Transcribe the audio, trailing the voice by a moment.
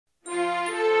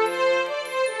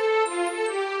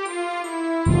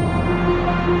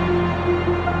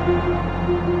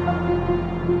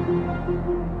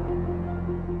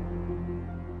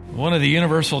One of the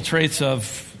universal traits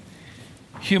of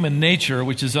human nature,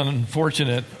 which is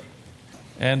unfortunate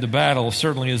and a battle,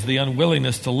 certainly is the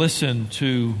unwillingness to listen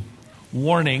to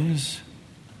warnings,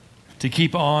 to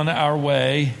keep on our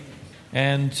way,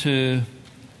 and to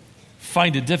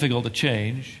find it difficult to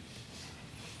change.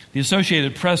 The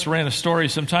Associated Press ran a story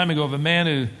some time ago of a man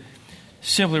who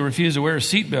simply refused to wear a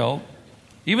seatbelt,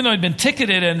 even though he'd been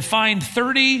ticketed and fined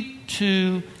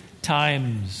 32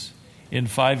 times in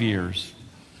 5 years.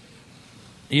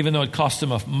 Even though it cost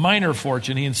him a minor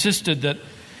fortune, he insisted that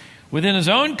within his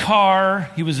own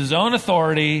car, he was his own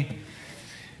authority,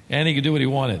 and he could do what he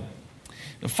wanted.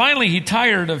 Finally, he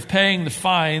tired of paying the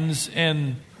fines,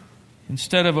 and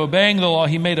instead of obeying the law,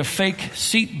 he made a fake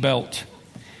seatbelt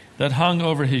that hung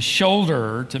over his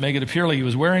shoulder to make it appear like he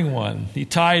was wearing one. He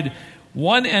tied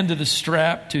one end of the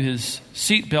strap to his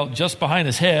seatbelt just behind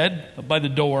his head, up by the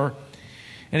door,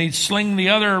 and he'd sling the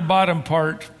other bottom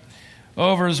part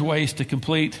over his waist to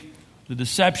complete the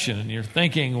deception. And you're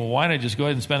thinking, well, why not just go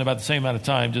ahead and spend about the same amount of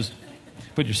time? Just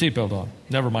put your seatbelt on.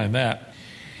 Never mind that.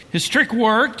 His trick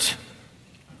worked,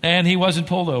 and he wasn't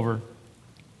pulled over.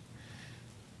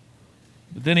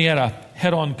 But then he had a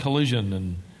head-on collision,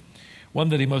 and one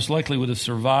that he most likely would have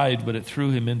survived, but it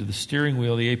threw him into the steering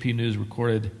wheel, the AP News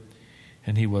recorded,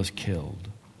 and he was killed.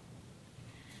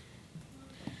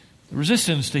 The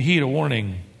resistance to heed a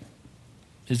warning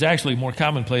is actually more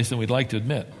commonplace than we'd like to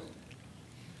admit.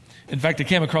 In fact, I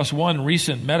came across one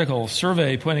recent medical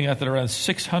survey pointing out that around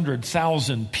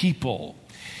 600,000 people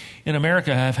in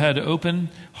America have had open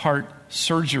heart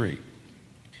surgery.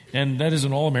 And that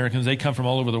isn't all Americans. They come from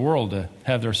all over the world to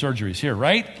have their surgeries here,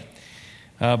 right?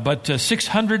 But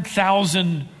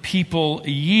 600,000 people a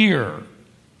year,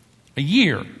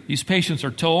 these patients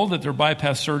are told that their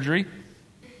bypass surgery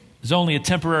is only a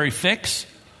temporary fix,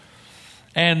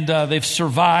 and they've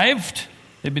survived.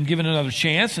 They've been given another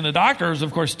chance, and the doctors,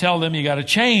 of course, tell them you got to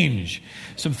change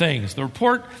some things. The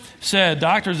report said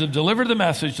doctors have delivered the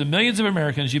message to millions of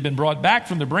Americans: you've been brought back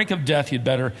from the brink of death, you'd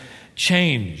better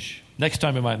change. Next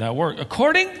time it might not work.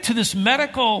 According to this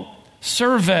medical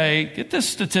survey, get this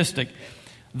statistic,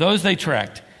 those they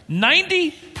tracked,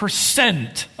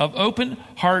 90% of open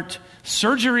heart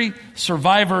surgery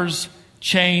survivors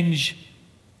change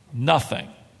nothing.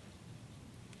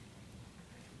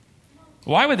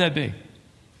 Why would that be?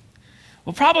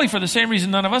 Well, probably for the same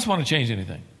reason none of us want to change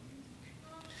anything.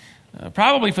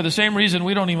 Probably for the same reason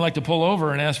we don't even like to pull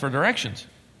over and ask for directions.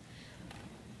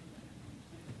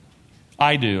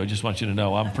 I do. I just want you to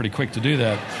know I'm pretty quick to do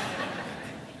that.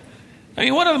 I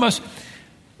mean, one of the most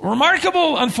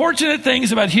remarkable, unfortunate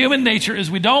things about human nature is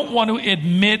we don't want to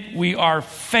admit we are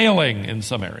failing in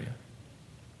some area,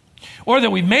 or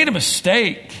that we've made a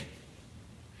mistake,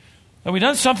 that we've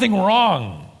done something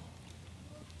wrong,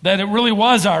 that it really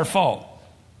was our fault.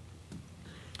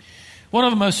 One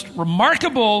of the most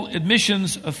remarkable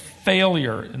admissions of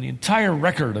failure in the entire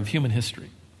record of human history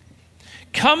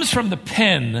comes from the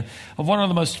pen of one of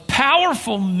the most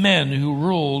powerful men who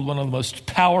ruled one of the most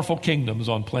powerful kingdoms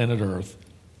on planet Earth.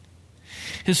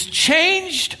 His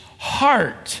changed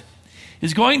heart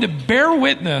is going to bear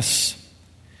witness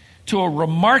to a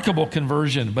remarkable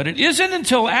conversion, but it isn't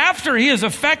until after he has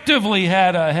effectively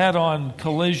had a head-on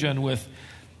collision with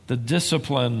the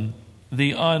discipline,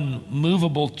 the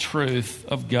unmovable truth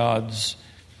of God's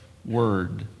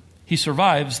Word. He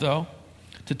survives, though,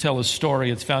 to tell his story.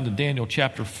 It's found in Daniel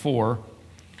chapter 4.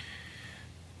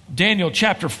 Daniel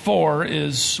chapter 4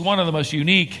 is one of the most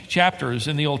unique chapters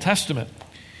in the Old Testament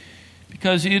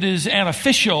because it is an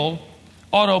official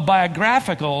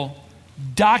autobiographical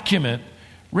document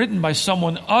written by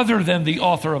someone other than the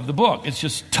author of the book. It's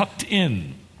just tucked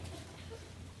in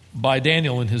by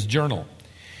Daniel in his journal.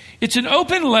 It's an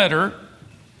open letter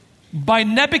by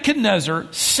Nebuchadnezzar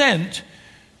sent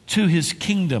to his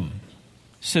kingdom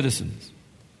citizens.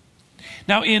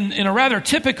 Now, in a rather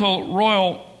typical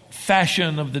royal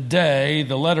fashion of the day,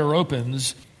 the letter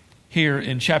opens here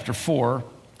in chapter 4,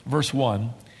 verse 1.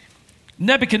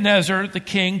 Nebuchadnezzar, the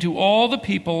king, to all the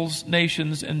peoples,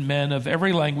 nations, and men of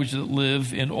every language that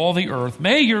live in all the earth,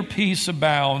 may your peace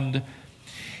abound.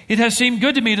 It has seemed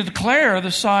good to me to declare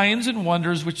the signs and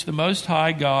wonders which the Most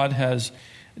High God has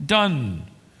done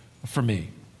for me.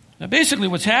 Now, basically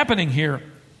what's happening here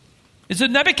is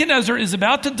that Nebuchadnezzar is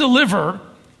about to deliver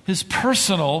his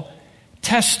personal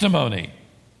testimony.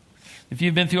 If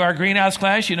you've been through our greenhouse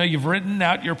class, you know you've written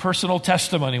out your personal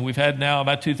testimony. We've had now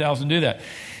about 2,000 do that.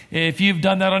 If you've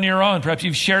done that on your own, perhaps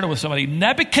you've shared it with somebody.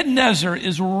 Nebuchadnezzar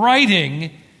is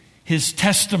writing his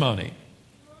testimony,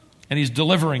 and he's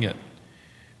delivering it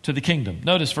to the kingdom.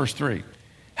 Notice verse 3.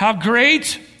 How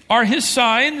great are his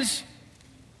signs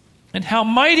And how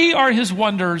mighty are his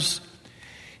wonders!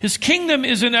 His kingdom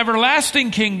is an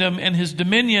everlasting kingdom, and his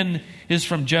dominion is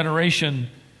from generation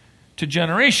to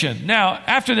generation. Now,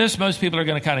 after this, most people are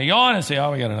going to kind of yawn and say,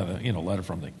 oh, we got another letter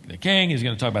from the king. He's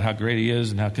going to talk about how great he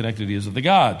is and how connected he is with the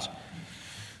gods.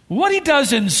 What he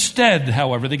does instead,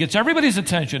 however, that gets everybody's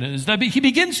attention is that he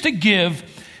begins to give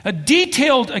a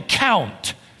detailed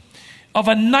account of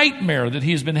a nightmare that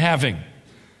he's been having.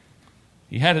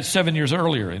 He had it 7 years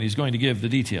earlier, and he's going to give the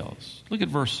details. Look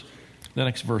at the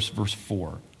next verse, verse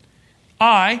 4.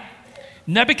 I,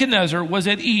 Nebuchadnezzar, was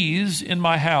at ease in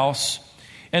my house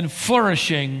and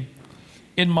flourishing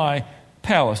in my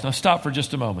palace. Now stop for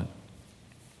just a moment.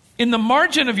 In the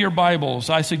margin of your Bibles,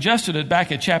 I suggested it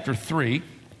back at chapter 3. If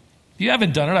you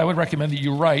haven't done it, I would recommend that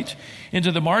you write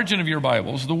into the margin of your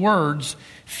Bibles the words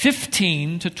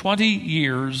 15 to 20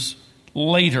 years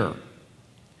later.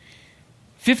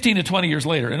 15 to 20 years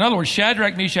later. In other words,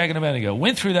 Shadrach, Meshach, and Abednego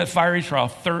went through that fiery trial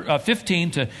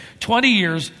 15 to 20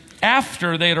 years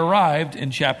after they had arrived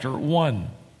in chapter 1.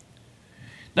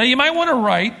 Now, you might want to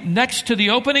write next to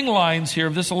the opening lines here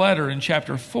of this letter in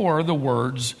chapter 4 the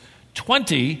words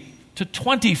 20 to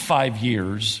 25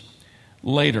 years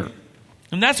later.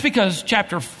 And that's because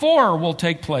chapter 4 will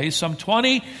take place some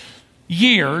 20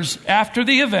 years after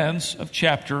the events of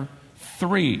chapter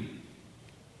 3.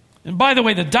 And by the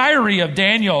way, the diary of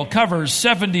Daniel covers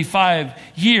 75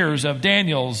 years of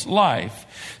Daniel's life.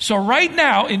 So right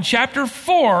now in chapter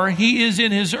 4, he is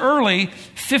in his early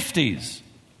 50s.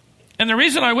 And the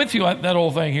reason I went through that whole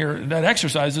thing here, that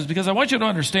exercise, is because I want you to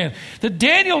understand that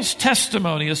Daniel's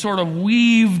testimony has sort of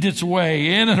weaved its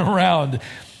way in and around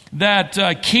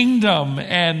that kingdom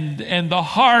and the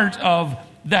heart of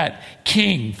that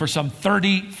king for some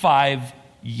 35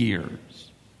 years.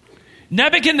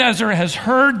 Nebuchadnezzar has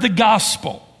heard the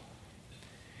gospel.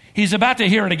 He's about to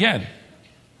hear it again.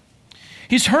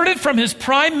 He's heard it from his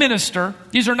prime minister.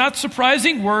 These are not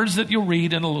surprising words that you'll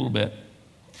read in a little bit.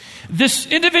 This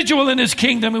individual in his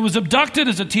kingdom who was abducted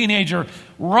as a teenager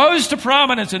rose to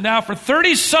prominence and now for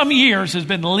 30-some years has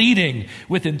been leading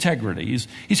with integrity.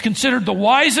 He's considered the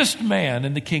wisest man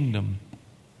in the kingdom.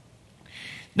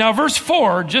 Now, verse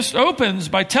 4 just opens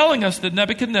by telling us that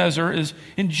Nebuchadnezzar is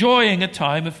enjoying a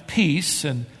time of peace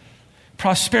and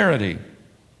prosperity.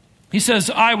 He says,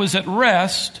 I was at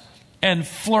rest and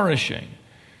flourishing.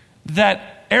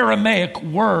 That Aramaic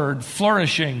word,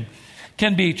 flourishing,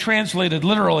 can be translated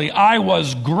literally, I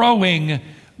was growing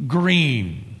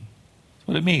green. That's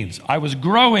what it means. I was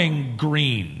growing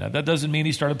green. Now, that doesn't mean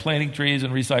he started planting trees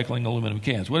and recycling aluminum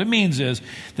cans. What it means is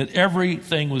that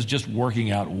everything was just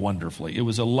working out wonderfully. It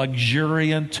was a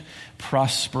luxuriant,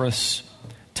 prosperous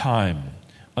time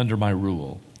under my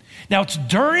rule. Now, it's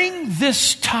during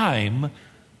this time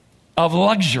of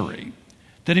luxury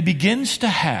that he begins to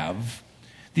have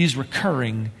these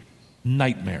recurring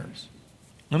nightmares.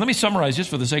 Now, let me summarize just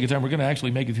for the sake of time. We're going to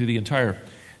actually make it through the entire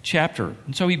chapter.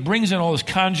 And so he brings in all his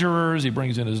conjurers, he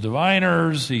brings in his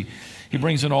diviners, he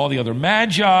brings in all the other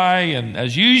magi, and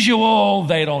as usual,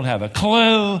 they don't have a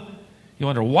clue. You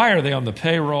wonder, why are they on the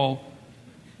payroll?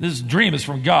 This dream is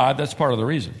from God. That's part of the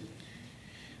reason.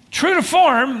 True to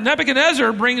form,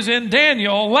 Nebuchadnezzar brings in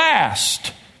Daniel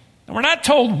last. And we're not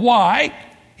told why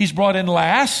he's brought in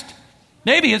last.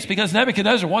 Maybe it's because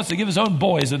Nebuchadnezzar wants to give his own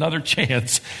boys another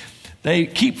chance. They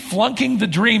keep flunking the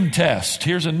dream test.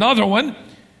 Here's another one.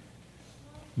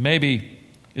 Maybe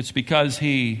it's because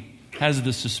he has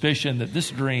the suspicion that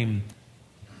this dream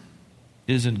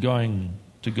isn't going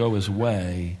to go his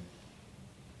way.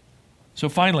 So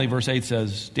finally, verse 8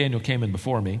 says, Daniel came in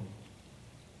before me,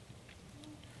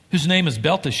 whose name is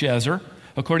Belteshazzar,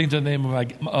 according to the name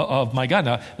of my God.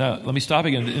 Now, let me stop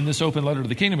again. In this open letter to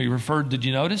the kingdom, he referred, did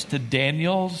you notice, to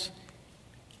Daniel's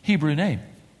Hebrew name.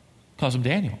 He calls him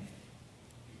Daniel.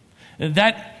 And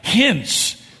that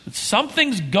hints that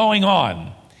something's going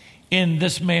on in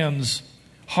this man's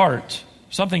heart.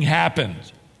 Something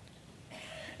happened.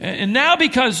 And now,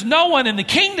 because no one in the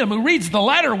kingdom who reads the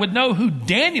letter would know who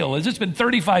Daniel is, it's been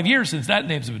 35 years since that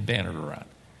name's been bannered around.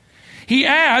 He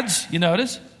adds, you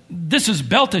notice, this is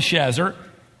Belteshazzar,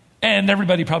 and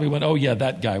everybody probably went, oh yeah,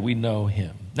 that guy, we know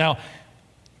him. Now,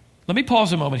 let me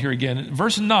pause a moment here again. In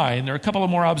verse 9, there are a couple of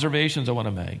more observations I want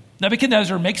to make.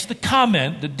 Nebuchadnezzar makes the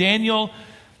comment that Daniel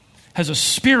has a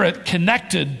spirit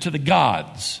connected to the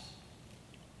gods.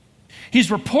 He's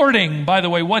reporting, by the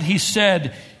way, what he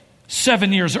said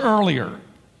 7 years earlier.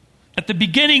 At the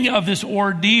beginning of this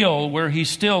ordeal where he's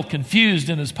still confused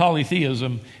in his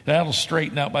polytheism, that'll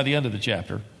straighten out by the end of the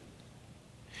chapter.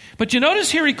 But you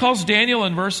notice here he calls Daniel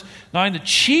in verse 9 the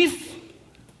chief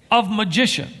of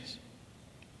magicians.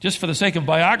 Just for the sake of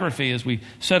biography, as we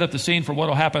set up the scene for what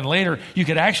will happen later, you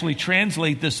could actually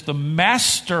translate this, the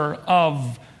master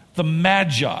of the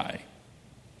Magi.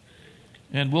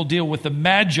 And we'll deal with the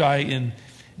Magi in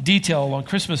detail on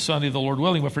Christmas Sunday, the Lord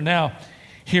willing. But for now,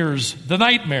 here's the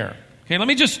nightmare. Okay, let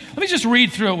me just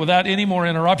read through it without any more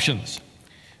interruptions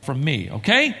from me,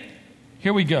 okay?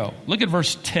 Here we go. Look at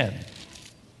verse 10.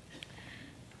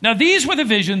 Now these were the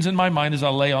visions in my mind as I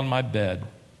lay on my bed.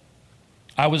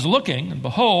 I was looking, and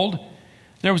behold,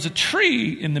 there was a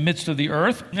tree in the midst of the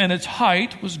earth, and its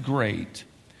height was great.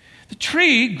 The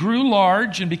tree grew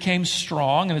large and became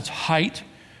strong, and its height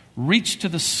reached to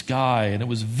the sky, and it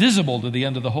was visible to the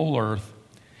end of the whole earth.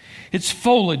 Its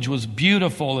foliage was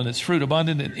beautiful, and its fruit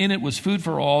abundant, and in it was food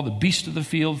for all. The beasts of the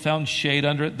field found shade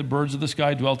under it. The birds of the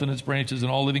sky dwelt in its branches,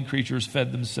 and all living creatures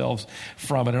fed themselves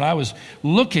from it. And I was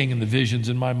looking in the visions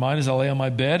in my mind as I lay on my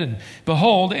bed, and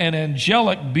behold, an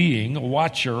angelic being, a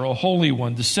watcher, a holy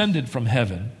one, descended from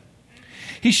heaven.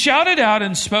 He shouted out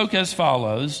and spoke as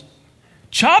follows,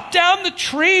 "Chop down the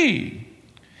tree,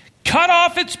 cut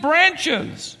off its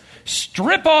branches,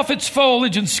 strip off its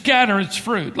foliage and scatter its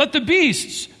fruit. Let the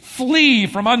beasts flee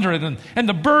from under it and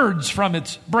the birds from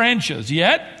its branches.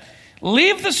 Yet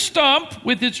leave the stump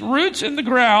with its roots in the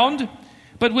ground,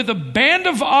 but with a band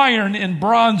of iron and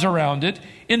bronze around it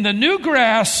in the new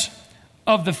grass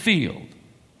of the field."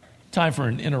 Time for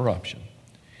an interruption.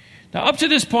 Now, up to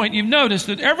this point, you've noticed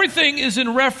that everything is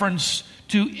in reference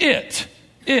to it.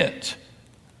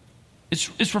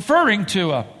 It's referring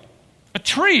to a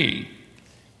tree.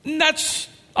 And that's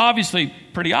obviously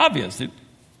pretty obvious.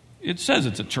 It says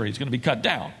it's a tree. It's going to be cut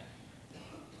down.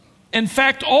 In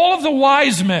fact, all of the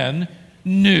wise men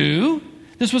knew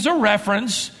this was a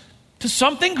reference to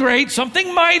something great,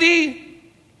 something mighty,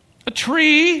 a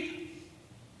tree.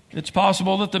 It's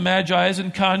possible that the Magi's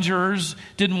and conjurers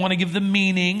didn't want to give the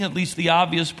meaning, at least the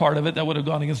obvious part of it. That would have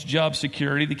gone against job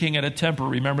security. The king had a temper.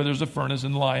 Remember, there's a furnace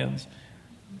and lions.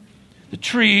 The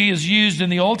tree is used in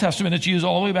the Old Testament. It's used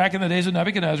all the way back in the days of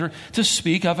Nebuchadnezzar to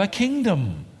speak of a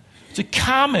kingdom. It's a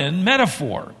common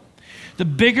metaphor. The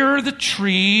bigger the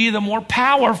tree, the more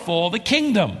powerful the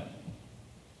kingdom.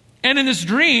 And in this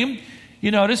dream,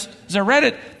 you notice, as I read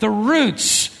it, the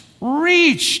roots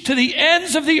reach to the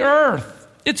ends of the earth.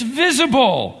 It's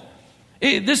visible.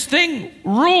 This thing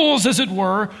rules, as it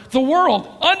were, the world.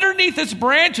 Underneath its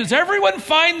branches, everyone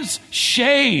finds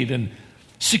shade and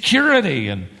security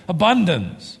and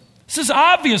abundance. This is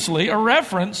obviously a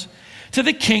reference to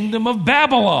the kingdom of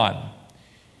Babylon.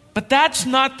 But that's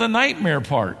not the nightmare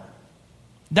part.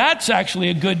 That's actually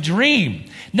a good dream.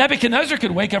 Nebuchadnezzar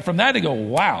could wake up from that and go,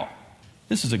 wow,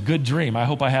 this is a good dream. I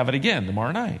hope I have it again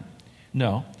tomorrow night.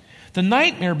 No. The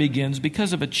nightmare begins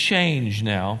because of a change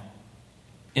now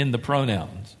in the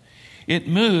pronouns. It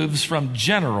moves from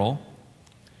general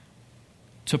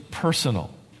to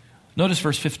personal. Notice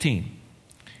verse 15.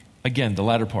 Again, the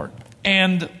latter part.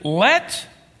 And let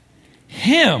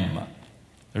him,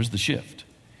 there's the shift,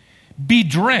 be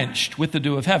drenched with the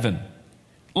dew of heaven.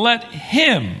 Let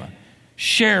him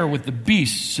share with the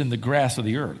beasts in the grass of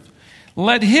the earth.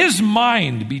 Let his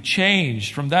mind be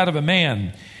changed from that of a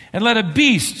man, and let a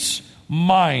beast's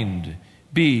mind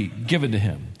be given to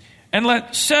him. And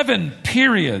let 7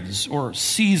 periods or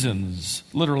seasons,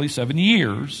 literally 7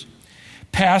 years,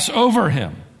 pass over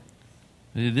him.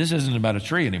 This isn't about a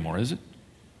tree anymore, is it?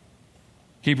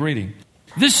 Keep reading.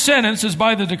 This sentence is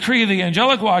by the decree of the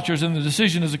angelic watchers, and the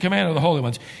decision is the command of the holy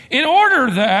ones. In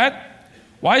order that,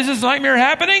 why is this nightmare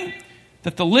happening?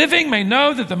 That the living may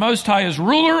know that the Most High is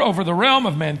ruler over the realm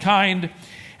of mankind,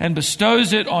 and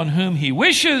bestows it on whom he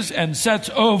wishes, and sets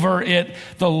over it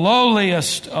the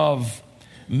lowliest of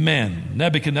men.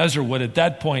 Nebuchadnezzar would at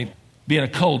that point be in a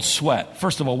cold sweat.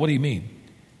 First of all, what do you mean?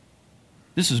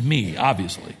 This is me,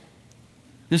 obviously.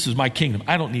 This is my kingdom.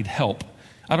 I don't need help.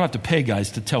 I don't have to pay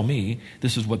guys to tell me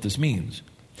this is what this means.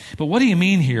 But what do you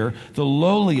mean here? The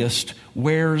lowliest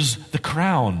wears the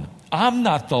crown. I'm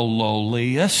not the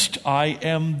lowliest. I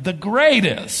am the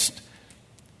greatest.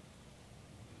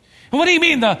 And what do you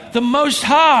mean? The Most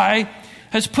High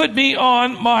has put me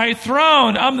on my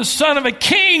throne. I'm the son of a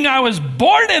king. I was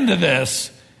born into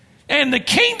this. And the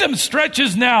kingdom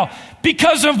stretches now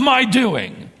because of my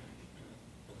doing.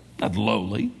 Not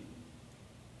lowly.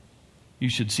 You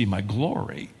should see my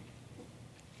glory.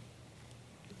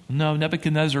 No,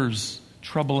 Nebuchadnezzar's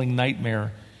troubling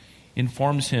nightmare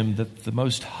informs him that the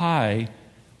Most High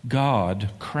God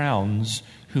crowns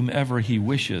whomever he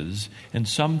wishes, and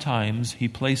sometimes he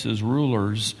places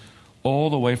rulers all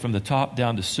the way from the top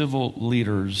down to civil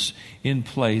leaders in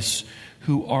place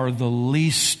who are the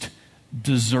least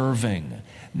deserving,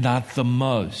 not the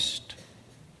most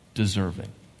deserving.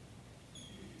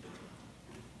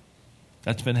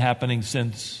 That's been happening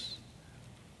since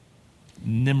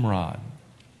Nimrod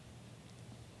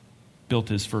built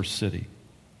his first city.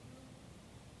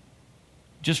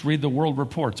 Just read the world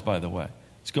reports, by the way.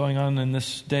 It's going on in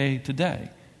this day today.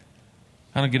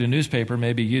 I don't get a newspaper,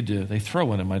 maybe you do. They throw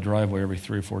one in my driveway every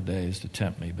 3 or 4 days to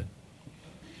tempt me, but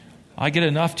I get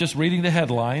enough just reading the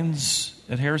headlines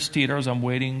at Harris Teeter as I'm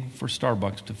waiting for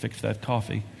Starbucks to fix that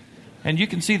coffee. And you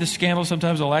can see the scandal.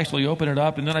 Sometimes I'll actually open it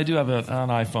up, and then I do have an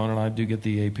iPhone, and I do get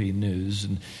the AP News,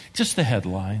 and just the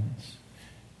headlines.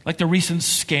 Like the recent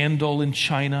scandal in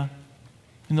China,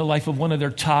 in the life of one of their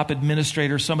top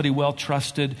administrators, somebody well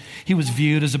trusted. He was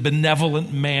viewed as a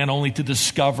benevolent man, only to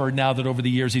discover now that over the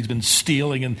years he's been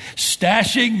stealing and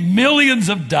stashing millions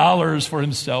of dollars for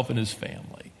himself and his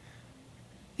family.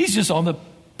 He's just on the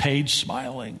page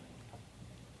smiling.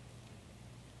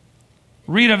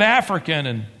 Read of African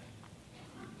and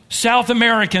South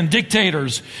American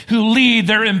dictators who lead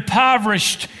their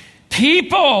impoverished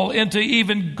people into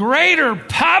even greater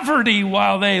poverty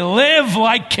while they live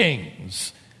like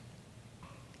kings.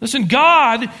 Listen,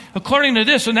 God, according to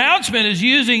this announcement, is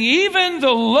using even the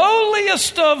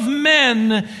lowliest of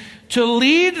men to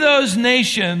lead those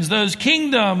nations, those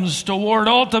kingdoms, toward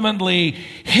ultimately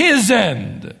His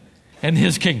end and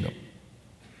His kingdom.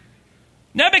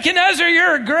 Nebuchadnezzar,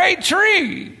 you're a great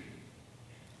tree.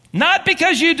 Not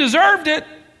because you deserved it,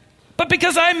 but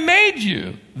because I made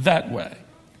you that way.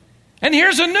 And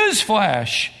here's a news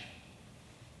flash.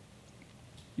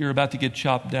 You're about to get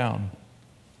chopped down.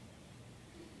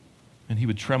 And he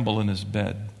would tremble in his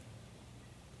bed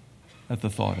at the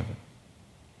thought of it.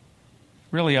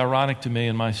 Really ironic to me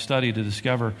in my study to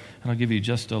discover, and I'll give you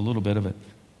just a little bit of it,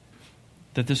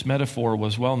 that this metaphor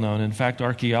was well known. In fact,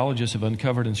 archaeologists have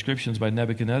uncovered inscriptions by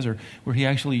Nebuchadnezzar where he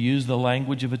actually used the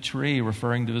language of a tree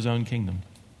referring to his own kingdom.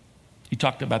 He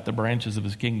talked about the branches of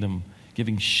his kingdom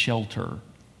giving shelter.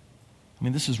 I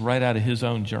mean, this is right out of his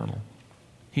own journal.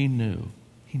 He knew.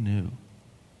 He knew.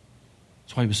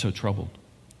 That's why he was so troubled.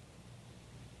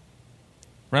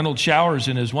 Reynold Showers,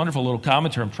 in his wonderful little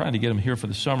commentary, I'm trying to get him here for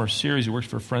the summer series. He works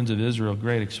for Friends of Israel,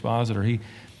 great expositor. He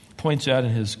points out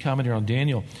in his commentary on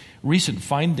Daniel recent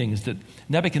findings that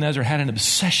Nebuchadnezzar had an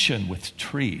obsession with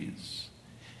trees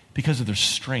because of their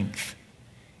strength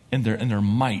and their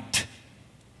might.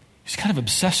 He's kind of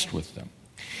obsessed with them.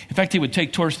 In fact, he would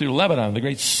take tours through Lebanon, the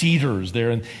great cedars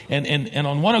there. And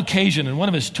on one occasion, in one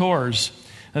of his tours,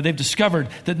 they've discovered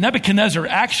that Nebuchadnezzar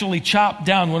actually chopped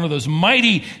down one of those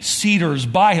mighty cedars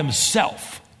by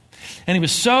himself. And he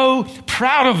was so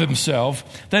proud of himself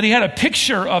that he had a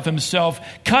picture of himself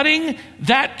cutting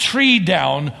that tree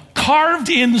down, carved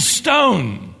in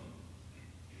stone.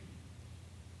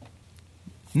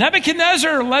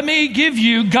 Nebuchadnezzar, let me give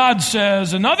you, God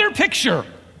says, another picture.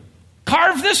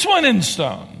 Carve this one in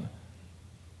stone.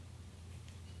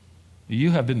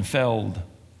 You have been felled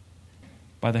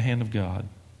by the hand of God.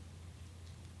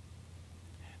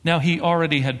 Now, he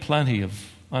already had plenty of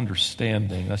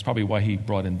understanding. That's probably why he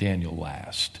brought in Daniel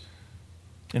last.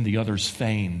 And the others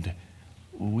feigned.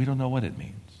 We don't know what it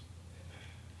means.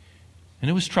 And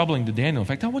it was troubling to Daniel. In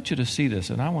fact, I want you to see this,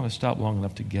 and I want to stop long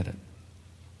enough to get it.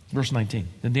 Verse 19.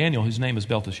 Then Daniel, whose name is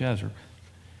Belteshazzar,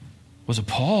 was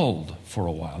appalled for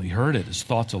a while. He heard it. His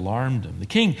thoughts alarmed him. The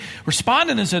king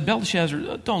responded and said,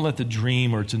 Belteshazzar, don't let the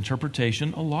dream or its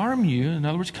interpretation alarm you. In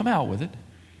other words, come out with it.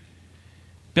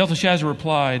 Belteshazzar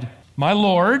replied, my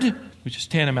lord, which is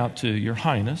tantamount to your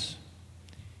highness,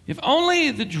 if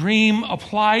only the dream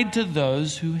applied to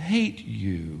those who hate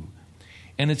you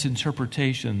and its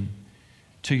interpretation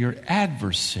to your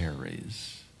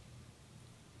adversaries.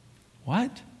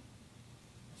 What?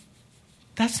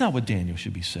 That's not what Daniel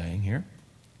should be saying here.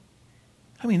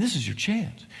 I mean, this is your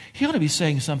chance. He ought to be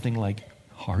saying something like,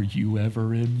 are you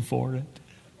ever in for it?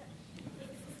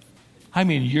 I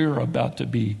mean, you're about to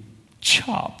be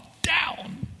chopped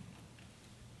down.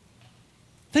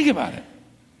 Think about it.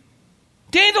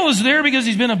 Daniel is there because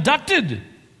he's been abducted.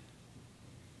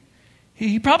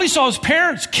 He probably saw his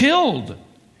parents killed.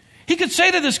 He could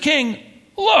say to this king,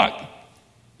 look,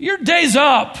 your day's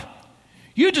up.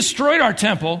 You destroyed our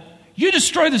temple. You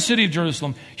destroyed the city of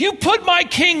Jerusalem. You put my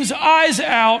king's eyes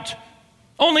out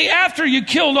only after you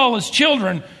killed all his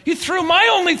children. You threw my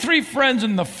only 3 friends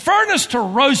in the furnace to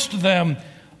roast them.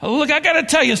 Look, I got to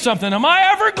tell you something. Am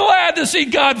I ever glad to see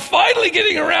God finally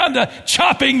getting around to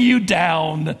chopping you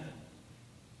down?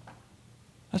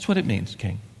 That's what it means,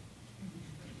 king.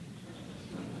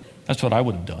 That's what I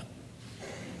would have done.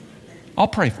 I'll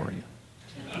pray for you.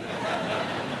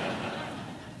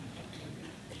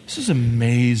 This is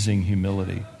amazing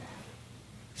humility.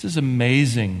 This is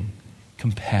amazing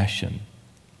compassion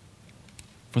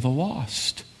for the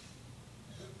lost.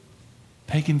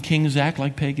 Pagan kings act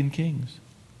like pagan kings.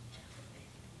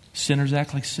 Sinners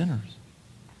act like sinners.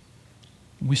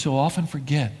 We so often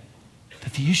forget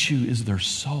that the issue is their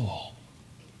soul.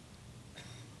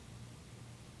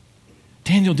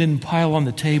 Daniel didn't pile on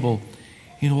the table,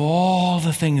 all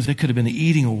the things that could have been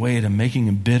eating away at him, making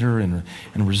him bitter and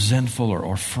resentful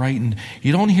or frightened.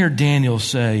 You don't hear Daniel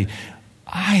say,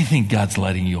 I think God's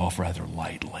letting you off rather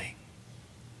lightly.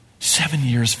 7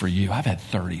 years for you. I've had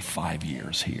 35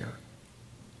 years here.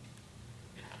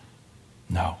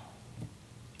 No.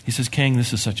 He says, King,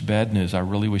 this is such bad news. I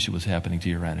really wish it was happening to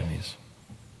your enemies.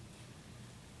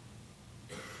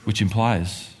 Which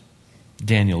implies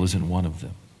Daniel isn't one of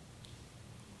them.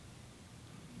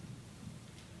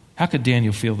 How could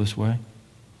Daniel feel this way?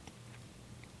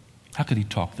 How could he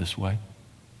talk this way?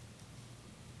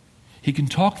 He can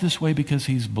talk this way because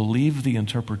he's believed the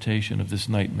interpretation of this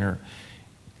nightmare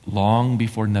long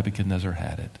before Nebuchadnezzar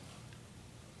had it.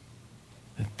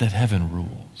 That heaven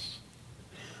rules.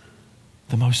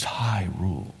 The Most High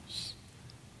rules.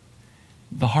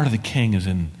 The heart of the king is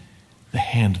in the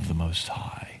hand of the Most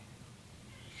High.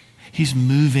 He's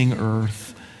moving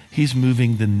earth. He's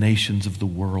moving the nations of the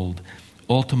world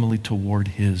ultimately toward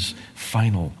his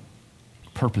final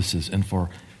purposes. And for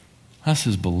us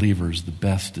as believers, the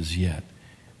best is yet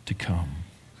to come.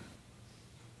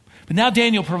 But now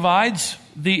Daniel provides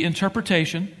the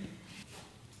interpretation.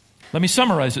 Let me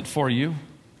summarize it for you.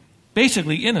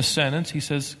 Basically, in a sentence, he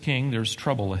says, King, there's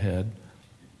trouble ahead.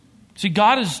 See,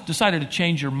 God has decided to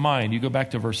change your mind. You go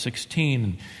back to verse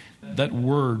 16, that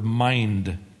word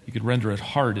mind, you could render it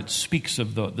heart. It speaks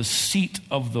of the seat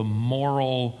of the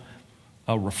moral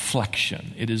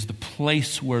reflection. It is the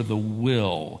place where the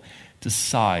will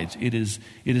decides. It is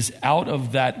out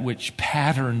of that which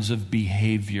patterns of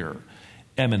behavior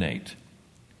emanate.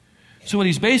 So what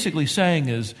he's basically saying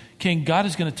is, King, God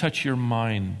is going to touch your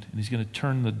mind, and he's going to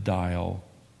turn the dial,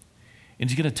 and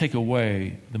he's going to take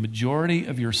away the majority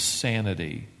of your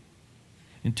sanity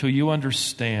until you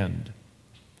understand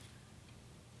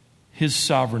his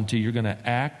sovereignty. You're going to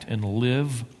act and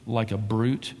live like a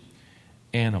brute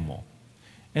animal.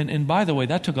 And by the way,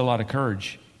 that took a lot of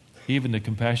courage, even to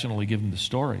compassionately give him the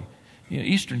story.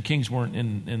 Eastern kings weren't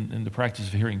in the practice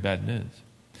of hearing bad news.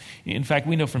 In fact,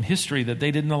 we know from history that they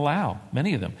didn't allow,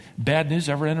 many of them, bad news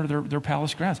ever enter their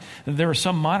palace grounds. There are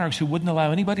some monarchs who wouldn't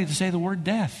allow anybody to say the word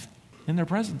death in their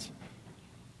presence.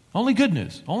 Only good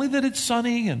news. Only that it's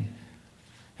sunny and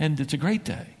it's a great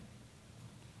day.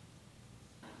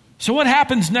 So what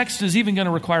happens next is even going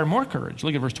to require more courage.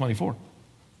 Look at verse 24.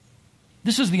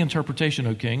 This is the interpretation,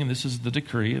 O king, and this is the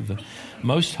decree of the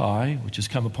Most High, which has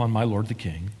come upon my Lord the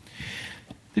king,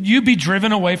 that you be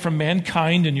driven away from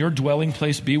mankind, and your dwelling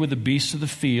place be with the beasts of the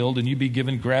field, and you be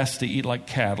given grass to eat like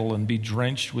cattle, and be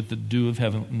drenched with the dew of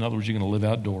heaven. In other words, you're going to live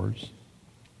outdoors.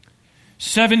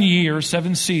 7 years,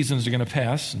 7 seasons are going to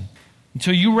pass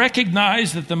until you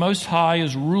recognize that the Most High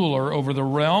is ruler over the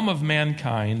realm of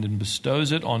mankind and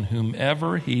bestows it on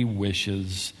whomever he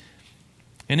wishes.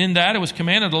 And in that it was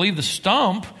commanded to leave the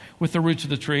stump with the roots of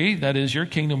the tree, that is, your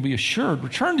kingdom will be assured,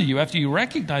 return to you after you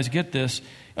recognize, get this,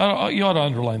 you ought to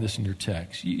underline this in your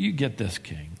text. You get this,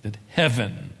 King, that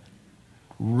heaven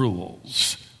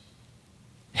rules.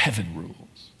 Heaven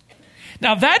rules.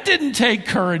 Now that didn't take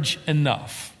courage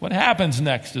enough. What happens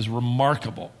next is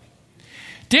remarkable.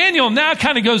 Daniel now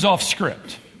kind of goes off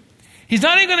script. He's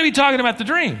not even going to be talking about the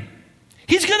dream.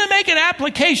 He's going to make an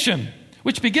application,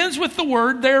 which begins with the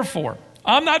word therefore.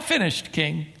 I'm not finished,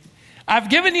 King. I've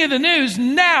given you the news.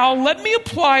 Now let me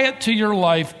apply it to your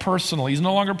life personally. He's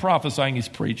no longer prophesying, he's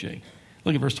preaching.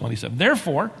 Look at verse 27.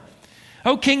 Therefore,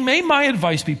 O king, may my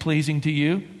advice be pleasing to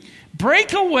you.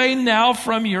 Break away now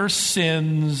from your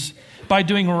sins by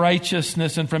doing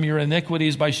righteousness, and from your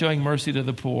iniquities by showing mercy to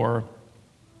the poor.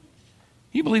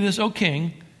 You believe this, O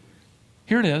king?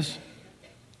 Here it is.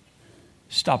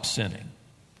 Stop sinning.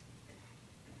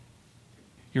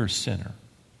 You're a sinner.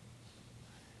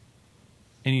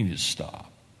 And you need to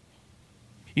stop.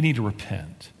 You need to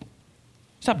repent.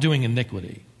 Stop doing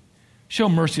iniquity. Show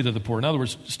mercy to the poor. In other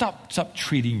words, stop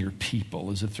treating your people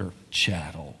as if they're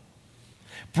chattel.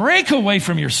 Break away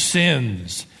from your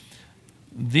sins.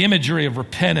 The imagery of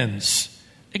repentance.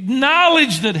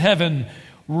 Acknowledge that heaven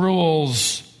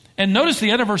rules. And notice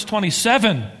the end of verse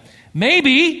 27.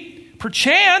 Maybe,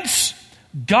 perchance,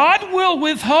 God will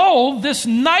withhold this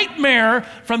nightmare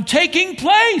from taking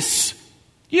place.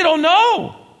 You don't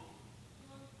know.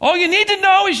 All you need to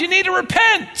know is you need to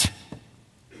repent.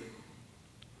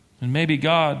 And maybe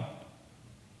God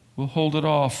will hold it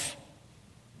off.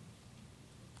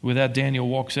 With that, Daniel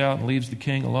walks out and leaves the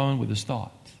king alone with his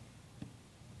thoughts.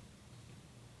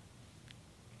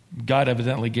 God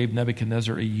evidently gave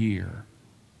Nebuchadnezzar a year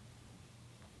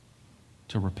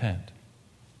to repent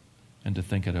and to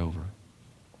think it over.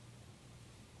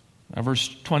 Now,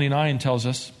 verse 29 tells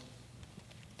us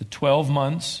that 12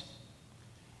 months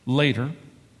later,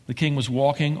 the king was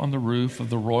walking on the roof of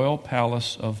the royal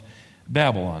palace of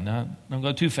Babylon. Now, don't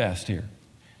go too fast here.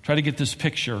 Try to get this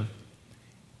picture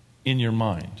in your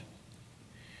mind.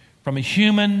 From a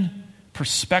human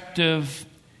perspective,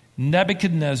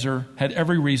 Nebuchadnezzar had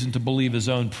every reason to believe his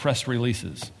own press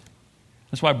releases.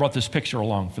 That's why I brought this picture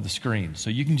along for the screen, so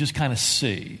you can just kind of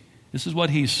see. This is what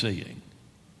he's seeing.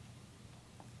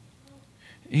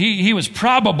 He was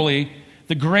probably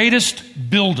the greatest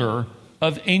builder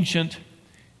of ancient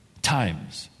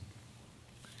times.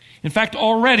 In fact,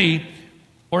 already,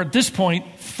 or at this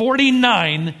point,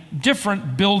 49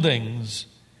 different buildings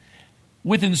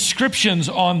with inscriptions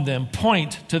on them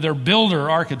point to their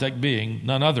builder architect being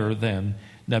none other than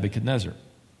Nebuchadnezzar. In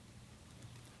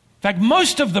fact,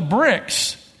 most of the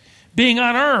bricks being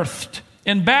unearthed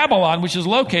in Babylon, which is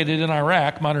located in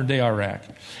Iraq, modern-day Iraq,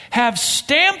 have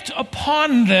stamped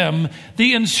upon them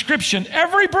the inscription,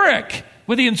 every brick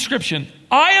with the inscription,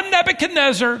 I am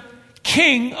Nebuchadnezzar,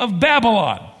 king of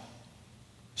Babylon.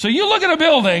 So you look at a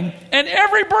building, and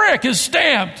every brick is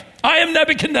stamped, I am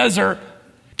Nebuchadnezzar,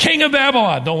 king of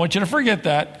Babylon. Don't want you to forget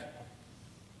that.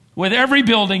 With every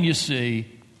building you see.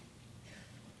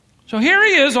 So here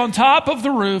he is on top of the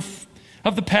roof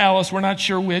of the palace. We're not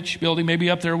sure which building, maybe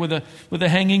up there with the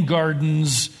hanging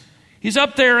gardens. He's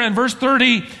up there, and verse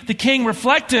 30, the king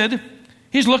reflected.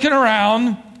 He's looking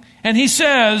around, and he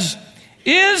says,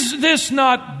 is this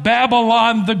not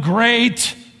Babylon the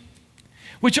Great,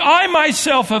 which I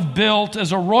myself have built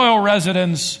as a royal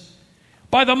residence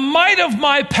by the might of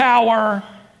my power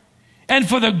and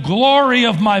for the glory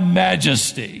of my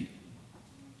majesty?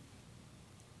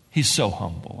 He's so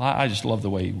humble. I just love the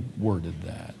way he worded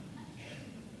that.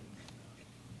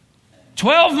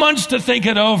 12 months to think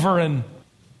it over, and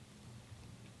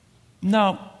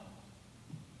no,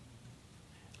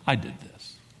 I did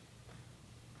this.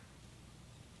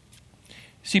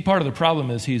 See, part of the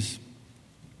problem is he's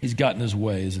gotten his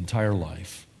way his entire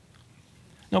life.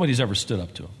 Nobody's ever stood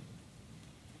up to him.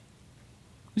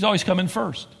 He's always come in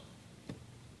first.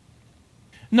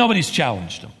 Nobody's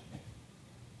challenged him.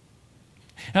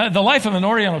 The life of an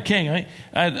Oriental king. I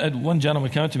had one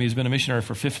gentleman come to me. He's been a missionary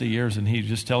for 50 years, and he was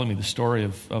just telling me the story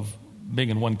of being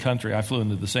in one country. I flew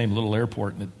into the same little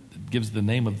airport, and it gives the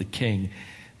name of the king,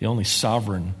 the only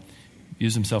sovereign,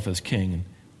 views himself as king. An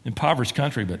impoverished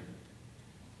country, but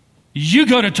you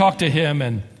go to talk to him,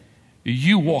 and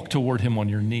you walk toward him on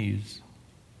your knees.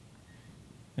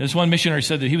 This one missionary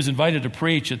said that he was invited to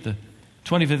preach at the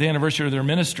 25th anniversary of their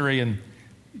ministry, and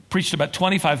preached about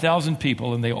 25,000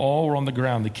 people, and they all were on the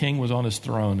ground. The king was on his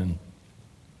throne. And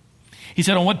he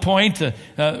said, on what point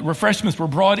refreshments were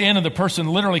brought in, and the person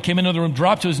literally came into the room,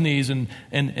 dropped to his knees,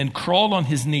 and crawled on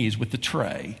his knees with the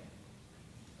tray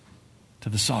to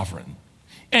the sovereign.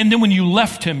 And then when you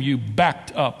left him, you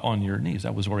backed up on your knees.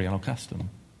 That was Oriental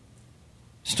custom.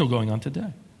 Still going on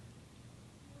today.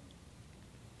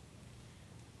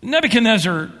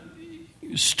 Nebuchadnezzar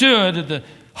stood at the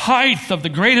height of the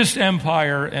greatest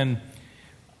empire, and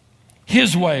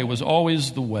his way was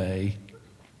always the way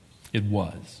it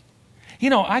was. You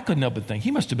know, I couldn't help but think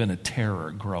he must have been a terror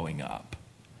growing up.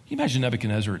 Can you imagine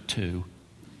Nebuchadnezzar at 2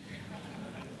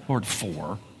 or at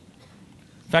 4?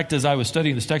 In fact, as I was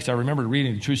studying this text, I remembered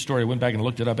reading the true story. I went back and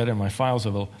looked it up. I had it in my files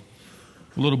of a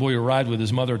little boy who arrived with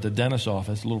his mother at the dentist's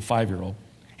office, a little 5-year-old.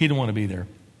 He didn't want to be there.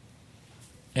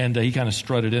 And he kind of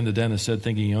strutted in. The dentist said,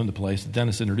 thinking he owned the place. The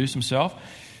dentist introduced himself.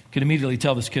 Could immediately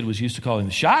tell this kid was used to calling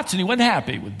the shots, and he wasn't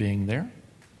happy with being there.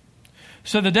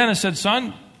 So the dentist said,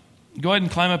 son, go ahead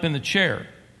and climb up in the chair.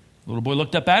 The little boy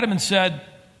looked up at him and said,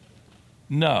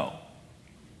 no.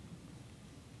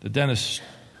 The dentist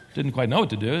didn't quite know what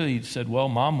to do. He said, well,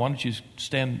 Mom, why don't you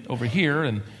stand over here,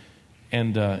 and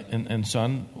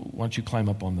son, why don't you climb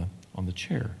up on the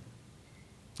chair?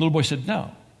 The little boy said, no.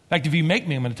 In fact, if you make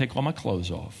me, I'm going to take all my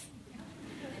clothes off.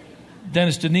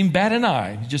 Dentist didn't even bat an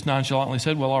eye. He just nonchalantly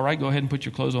said, well, all right, go ahead and put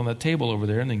your clothes on that table over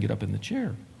there and then get up in the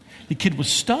chair. The kid was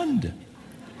stunned.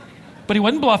 But he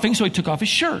wasn't bluffing, so he took off his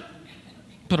shirt,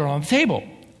 put it on the table.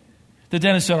 The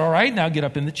dentist said, all right, now get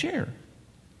up in the chair.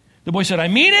 The boy said, I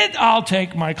mean it. I'll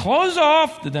take my clothes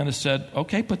off. The dentist said,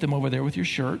 okay, put them over there with your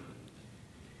shirt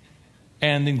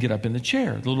and then get up in the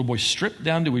chair. The little boy stripped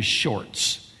down to his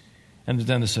shorts. And the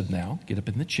dentist said, now, get up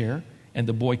in the chair. And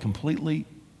the boy completely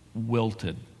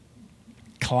wilted,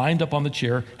 climbed up on the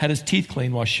chair, had his teeth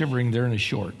cleaned while shivering there in his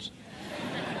shorts.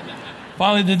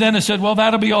 Finally, the dentist said, well,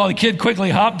 that'll be all. The kid quickly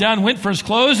hopped down, went for his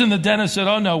clothes, and the dentist said,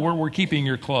 oh, no, we're keeping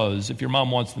your clothes. If your mom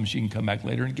wants them, she can come back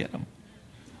later and get them.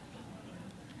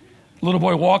 Little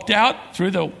boy walked out through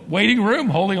the waiting room,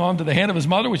 holding on to the hand of his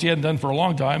mother, which he hadn't done for a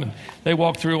long time, and they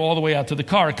walked through all the way out to the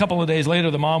car. A couple of days later,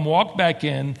 the mom walked back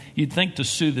in, you'd think to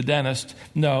sue the dentist.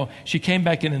 No, she came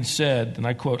back in and said, and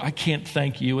I quote, I can't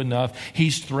thank you enough.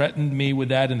 He's threatened me with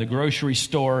that in the grocery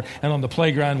store and on the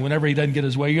playground. Whenever he doesn't get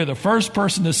his way, you're the first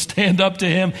person to stand up to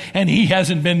him, and he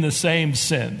hasn't been the same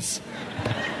since.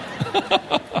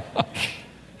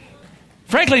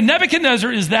 Frankly,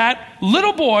 Nebuchadnezzar is that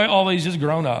little boy, although he's just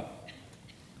grown up.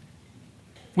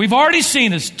 We've already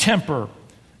seen his temper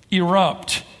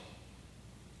erupt.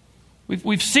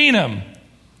 We've seen him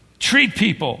treat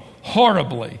people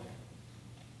horribly.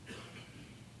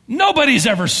 Nobody's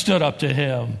ever stood up to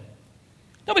him.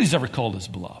 Nobody's ever called his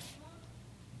bluff.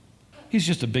 He's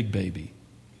just a big baby,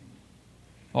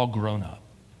 all grown up.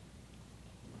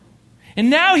 And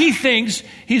now he thinks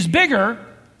he's bigger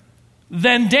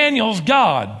than Daniel's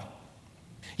God.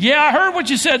 Yeah, I heard what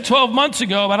you said 12 months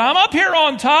ago, but I'm up here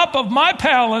on top of my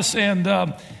palace,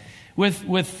 and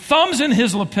with thumbs in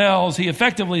his lapels, he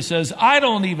effectively says, I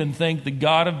don't even think the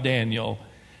God of Daniel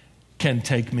can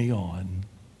take me on.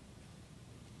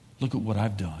 Look at what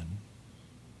I've done.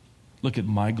 Look at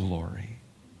my glory,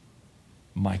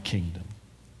 my kingdom.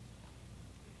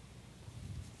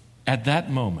 At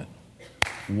that moment,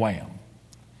 wham,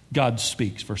 God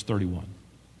speaks, verse 31.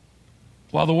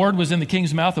 While the word was in the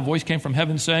king's mouth, a voice came from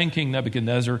heaven saying, King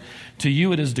Nebuchadnezzar, to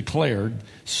you it is declared,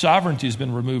 sovereignty has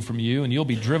been removed from you, and you'll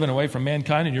be driven away from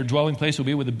mankind, and your dwelling place will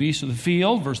be with the beasts of the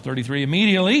field. Verse 33,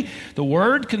 immediately the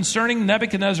word concerning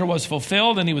Nebuchadnezzar was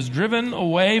fulfilled, and he was driven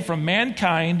away from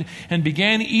mankind and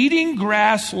began eating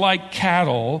grass like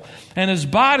cattle, and his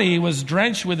body was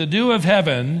drenched with the dew of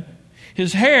heaven.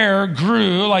 His hair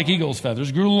grew like eagle's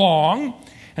feathers, grew long,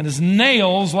 and his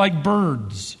nails like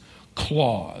birds'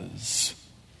 claws.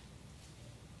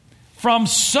 From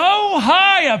so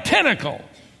high a pinnacle,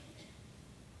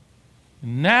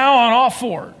 now on all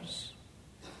fours,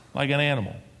 like an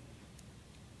animal.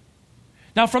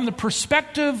 Now, from the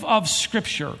perspective of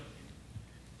Scripture,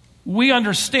 we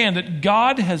understand that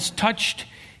God has touched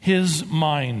his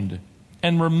mind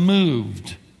and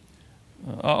removed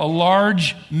a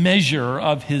large measure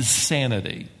of his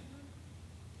sanity.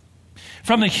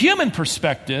 From the human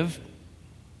perspective,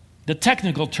 the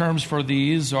technical terms for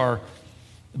these are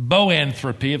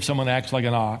boanthropy, if someone acts like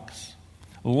an ox.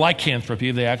 Lycanthropy,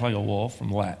 if they act like a wolf,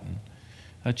 from Latin.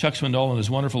 Chuck Swindoll, in his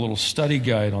wonderful little study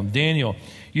guide on Daniel,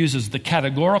 uses the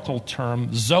categorical term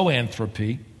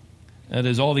zoanthropy. That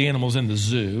is, all the animals in the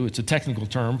zoo. It's a technical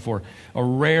term for a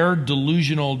rare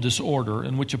delusional disorder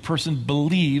in which a person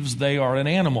believes they are an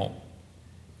animal.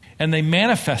 And they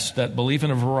manifest that belief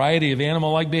in a variety of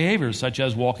animal-like behaviors, such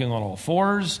as walking on all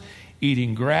fours,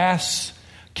 eating grass,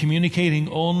 communicating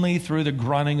only through the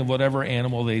grunting of whatever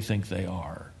animal they think they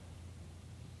are.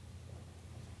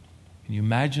 Can you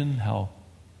imagine how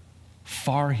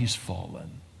far he's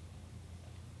fallen?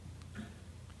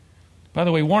 By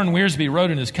the way, Warren Wiersbe wrote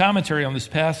in his commentary on this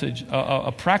passage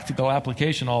a practical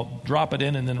application. I'll drop it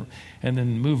in and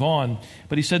then move on.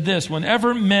 But he said this: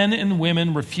 whenever men and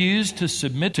women refuse to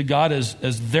submit to God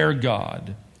as their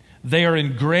God, they are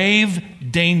in grave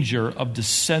danger of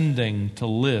descending to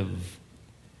live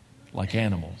like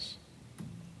animals.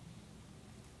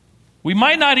 We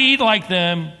might not eat like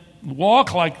them,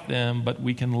 walk like them, but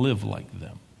we can live like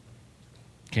them.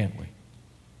 Can't we?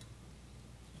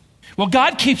 Well,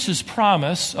 God keeps his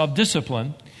promise of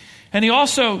discipline, and he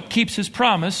also keeps his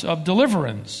promise of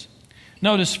deliverance.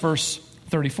 Notice verse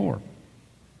 34.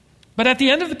 But at the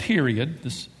end of the period,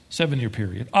 this 7-year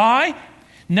period, I,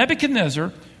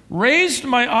 Nebuchadnezzar, raised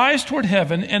my eyes toward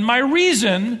heaven, and my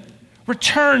reason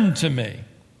returned to me.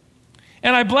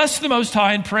 And I blessed the Most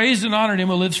High and praised and honored him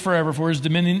who lives forever, for his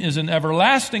dominion is an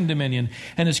everlasting dominion,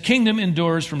 and his kingdom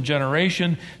endures from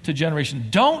generation to generation.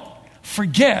 Don't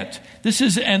forget, this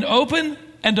is an open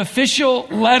and official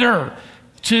letter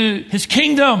to his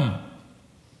kingdom.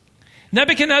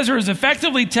 Nebuchadnezzar is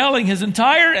effectively telling his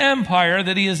entire empire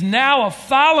that he is now a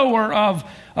follower of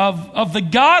the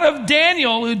God of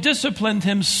Daniel, who disciplined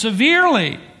him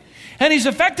severely. And he's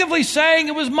effectively saying,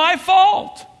 it was my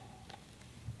fault.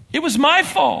 It was my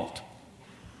fault.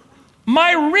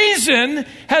 My reason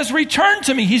has returned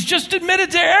to me. He's just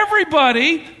admitted to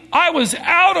everybody, I was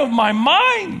out of my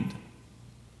mind.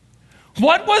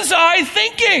 What was I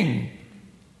thinking?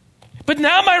 But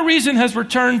now my reason has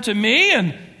returned to me,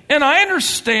 and I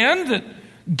understand that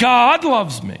God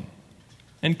loves me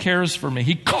and cares for me.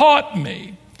 He caught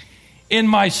me in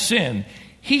my sin.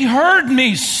 He heard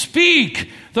me speak speak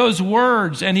those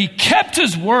words, and he kept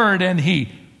his word, and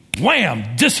he,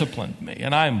 wham, disciplined me.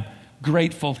 And I'm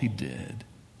grateful he did.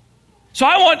 So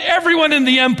I want everyone in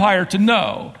the empire to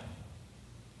know,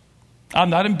 I'm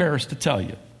not embarrassed to tell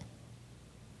you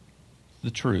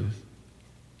the truth.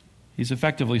 He's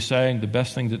effectively saying the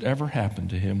best thing that ever happened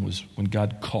to him was when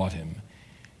God caught him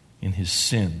in his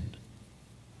sin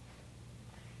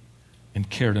and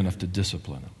cared enough to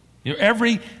discipline him. You know,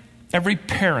 every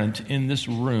parent in this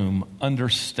room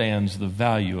understands the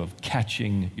value of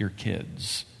catching your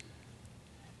kids.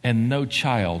 And no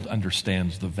child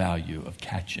understands the value of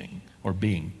catching or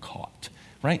being caught,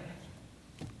 right?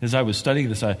 As I was studying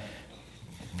this, I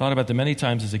thought about the many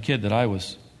times as a kid that I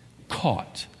was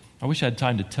caught. I wish I had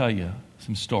time to tell you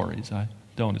some stories. I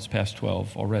don't. It's past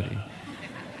 12 already.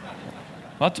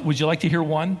 Would you like to hear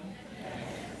one?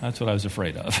 That's what I was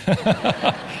afraid of.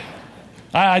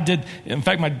 I did. In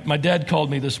fact, my dad called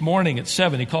me this morning at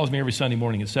 7. He calls me every Sunday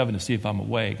morning at 7 to see if I'm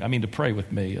awake. I mean, to pray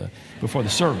with me before the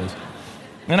service.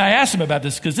 And I asked him about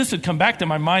this because this had come back to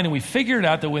my mind, and we figured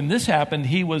out that when this happened,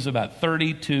 he was about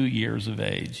 32 years of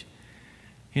age.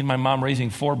 He and my mom raising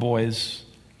 4 boys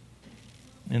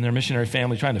in their missionary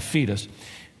family trying to feed us.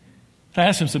 I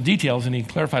asked him some details, and he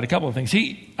clarified a couple of things.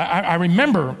 I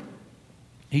remember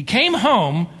he came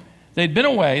home. They'd been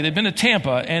away. They'd been to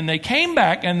Tampa, and they came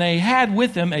back, and they had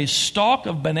with them a stalk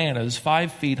of bananas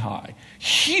 5 feet high.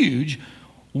 Huge.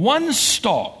 One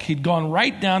stalk. He'd gone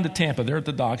right down to Tampa there at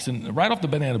the docks and right off the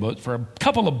banana boat for a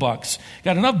couple of bucks.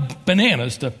 Got enough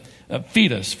bananas to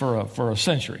feed us for a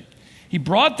century. He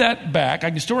brought that back.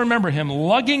 I can still remember him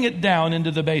lugging it down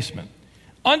into the basement.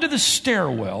 Under the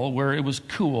stairwell where it was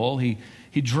cool, he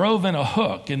drove in a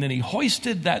hook, and then he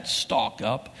hoisted that stalk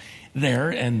up there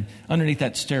and underneath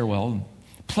that stairwell and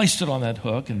placed it on that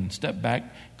hook and stepped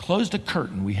back, closed a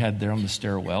curtain we had there on the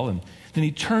stairwell, and then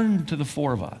he turned to the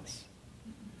 4 of us.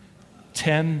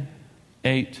 10,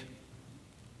 8,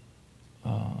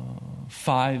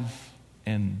 5,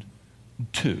 and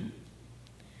 2.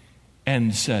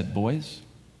 And said, boys,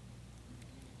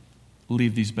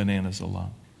 leave these bananas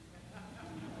alone.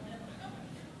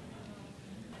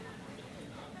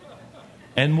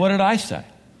 And what did I say?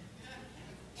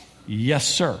 Yes,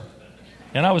 sir.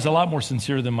 And I was a lot more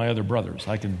sincere than my other brothers.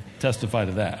 I can testify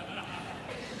to that.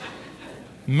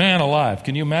 Man alive,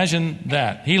 can you imagine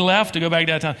that? He left to go back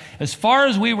downtown. As far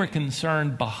as we were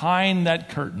concerned, behind that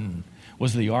curtain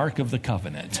was the Ark of the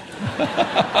Covenant.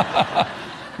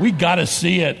 We got to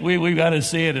see it. We got to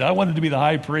see it. I wanted to be the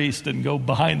high priest and go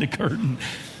behind the curtain.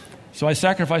 So I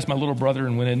sacrificed my little brother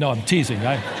and went in. No, I'm teasing.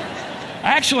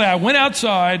 I went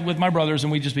outside with my brothers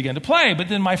and we just began to play. But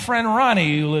then my friend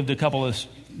Ronnie, who lived a couple of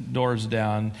doors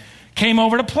down, came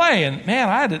over to play. And man,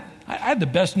 I had the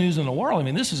best news in the world. I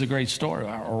mean, this is a great story.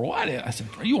 Or what? I said,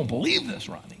 you won't believe this,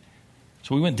 Ronnie.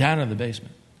 So we went down into the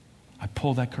basement. I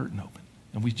pulled that curtain open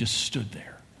and we just stood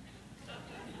there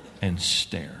and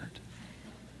stared.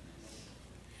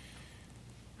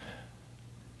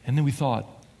 And then we thought,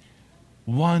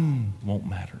 one won't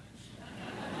matter.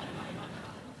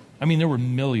 I mean, there were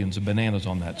millions of bananas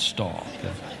on that stalk.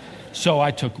 So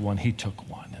I took one, he took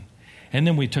one. And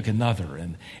then we took another.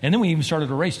 And then we even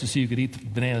started a race to see who could eat the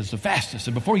bananas the fastest.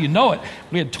 And before you know it,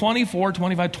 we had 24,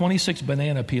 25, 26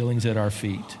 banana peelings at our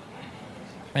feet.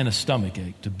 And a stomach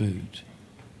ache to boot.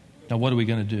 Now, what are we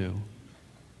going to do?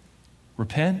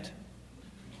 Repent?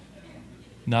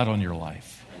 Not on your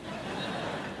life.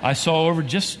 I saw over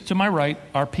just to my right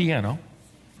our piano.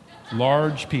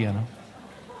 Large piano.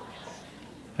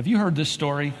 Have you heard this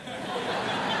story?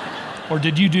 Or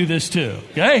did you do this too?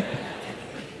 Okay?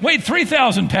 Weighed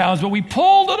 3,000 pounds, but we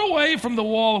pulled it away from the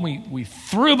wall and we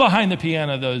threw behind the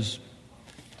piano those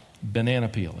banana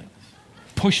peelings.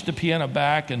 Pushed the piano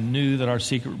back and knew that our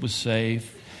secret was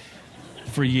safe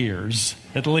for years,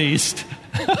 at least.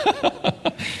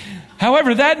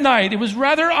 However, that night, it was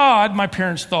rather odd, my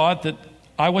parents thought, that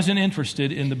I wasn't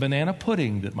interested in the banana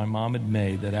pudding that my mom had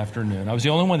made that afternoon. I was the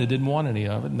only one that didn't want any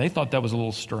of it, and they thought that was a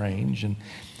little strange. And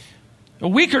a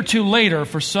week or two later,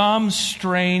 for some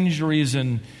strange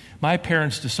reason, my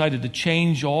parents decided to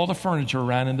change all the furniture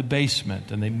around in the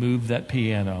basement, and they moved that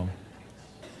piano.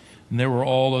 And there were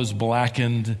all those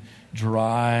blackened,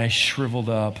 dry, shriveled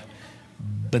up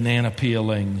banana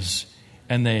peelings,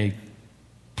 and they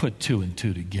put 2 and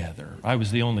 2 together. I was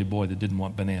the only boy that didn't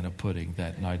want banana pudding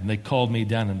that night, and they called me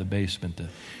down in the basement to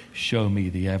show me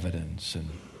the evidence,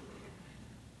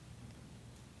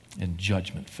 and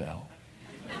judgment fell.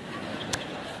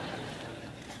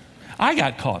 I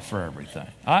got caught for everything.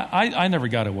 I never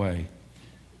got away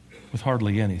with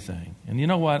hardly anything. And you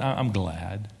know what? I'm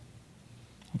glad.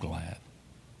 I'm glad.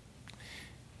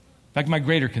 In fact, my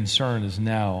greater concern is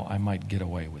now I might get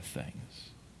away with things.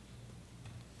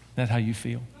 Is that how you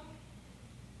feel?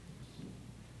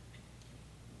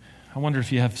 I wonder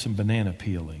if you have some banana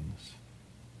peelings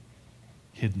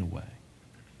hidden away.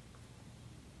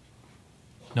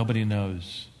 Nobody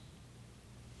knows.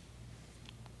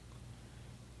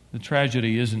 The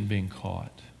tragedy isn't being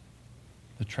caught.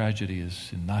 The tragedy is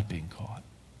in not being caught.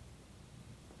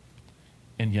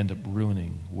 And you end up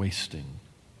ruining, wasting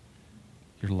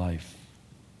your life.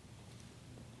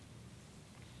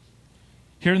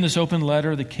 Here in this open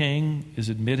letter, the king is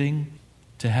admitting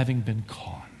to having been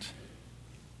caught.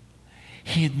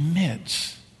 He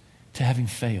admits to having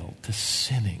failed, to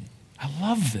sinning. I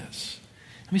love this.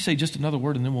 Let me say just another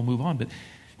word and then we'll move on. But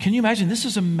can you imagine? This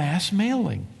is a mass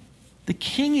mailing. The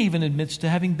king even admits to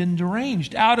having been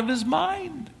deranged, out of his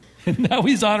mind. And now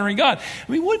he's honoring God.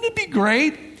 I mean, wouldn't it be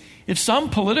great if some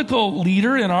political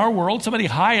leader in our world, somebody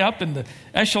high up in the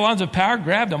echelons of power,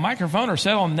 grabbed a microphone or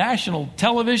said on national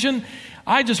television,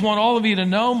 I just want all of you to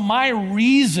know my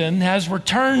reason has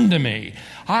returned to me.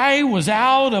 I was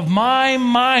out of my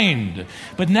mind,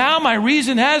 but now my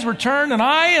reason has returned and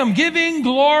I am giving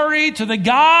glory to the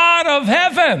God of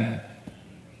heaven.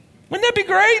 Wouldn't that be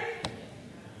great?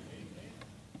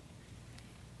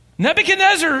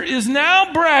 Nebuchadnezzar is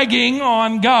now bragging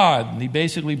on God. He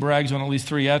basically brags on at least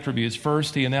three attributes.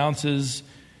 First, he announces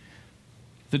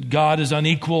that God is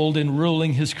unequaled in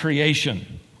ruling his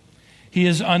creation. He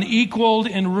is unequaled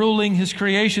in ruling his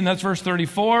creation. That's verse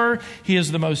 34. He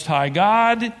is the Most High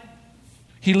God.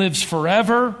 He lives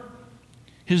forever.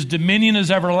 His dominion is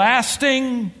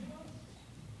everlasting.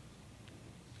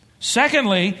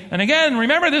 Secondly, and again,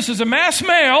 remember this is a mass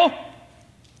mail.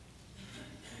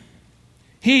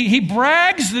 He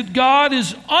brags that God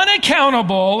is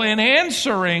unaccountable in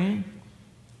answering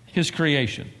his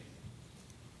creation.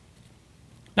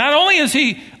 Not only is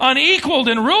he unequaled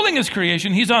in ruling his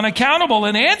creation, he's unaccountable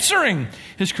in answering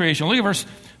his creation. Look at verse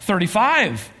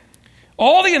 35.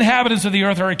 All the inhabitants of the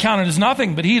earth are accounted as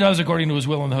nothing, but he does according to his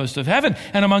will in the host of heaven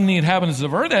and among the inhabitants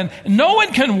of earth. And no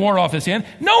one can ward off his hand.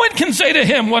 No one can say to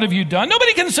him, what have you done?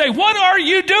 Nobody can say, what are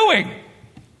you doing?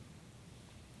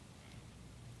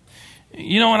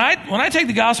 You know, when I take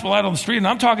the gospel out on the street and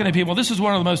I'm talking to people, this is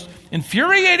one of the most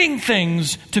infuriating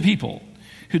things to people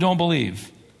who don't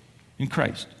believe in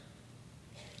Christ.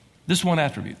 This one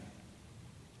attribute.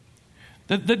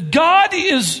 That God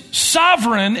is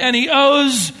sovereign and he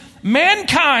owes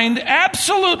mankind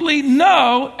absolutely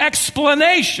no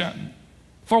explanation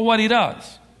for what he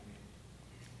does.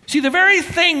 See, the very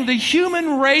thing the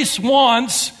human race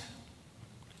wants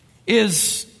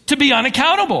is to be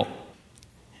unaccountable.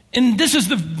 And this is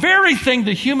the very thing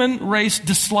the human race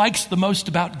dislikes the most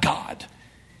about God,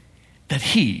 that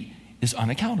he is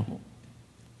unaccountable.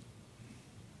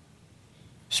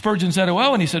 Spurgeon said it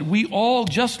well, and he said, we all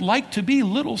just like to be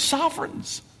little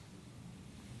sovereigns.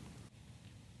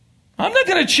 I'm not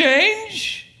going to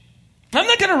change. I'm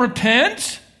not going to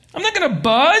repent. I'm not going to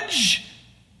budge.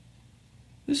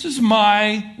 This is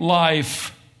my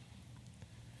life.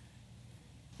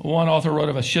 One author wrote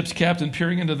of a ship's captain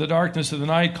peering into the darkness of the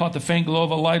night, caught the faint glow of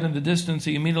a light in the distance.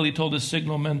 He immediately told his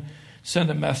signalman,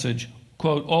 send a message,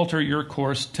 quote, alter your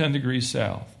course 10 degrees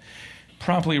south.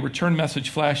 Promptly a return message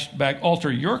flashed back,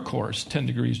 alter your course 10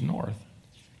 degrees north.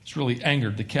 This really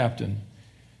angered the captain.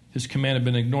 His command had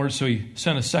been ignored, so he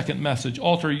sent a second message,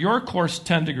 alter your course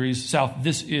 10 degrees south.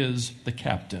 This is the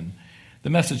captain. The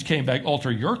message came back,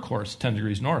 alter your course 10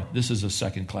 degrees north. This is a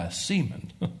second-class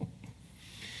seaman.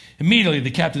 Immediately, the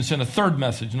captain sent a third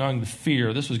message, knowing the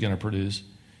fear this was going to produce.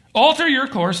 Alter your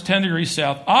course 10 degrees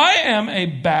south. I am a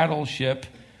battleship.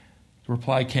 The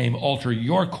reply came, alter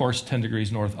your course 10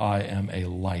 degrees north. I am a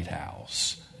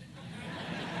lighthouse.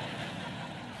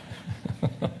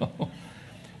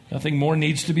 Nothing more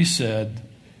needs to be said.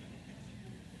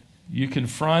 You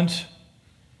confront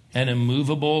an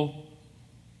immovable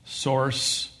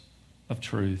source of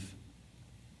truth.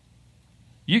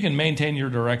 You can maintain your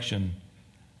direction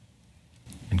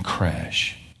and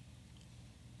crash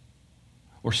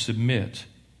or submit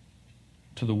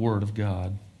to the Word of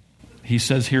God. He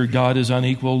says here God is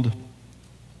unequaled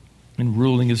in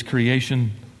ruling his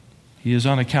creation. He is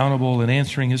unaccountable in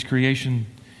answering his creation.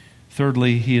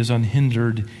 Thirdly, he is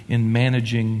unhindered in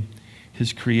managing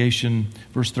his creation.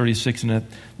 Verse 36, and at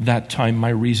that time my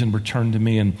reason returned to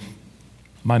me, and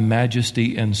my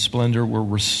majesty and splendor were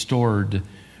restored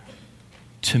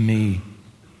to me.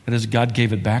 That is, God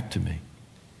gave it back to me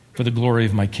for the glory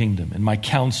of my kingdom. And my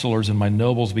counselors and my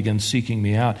nobles began seeking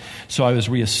me out. So I was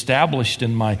reestablished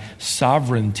in my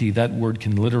sovereignty. That word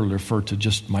can literally refer to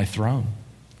just my throne.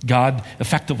 God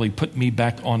effectively put me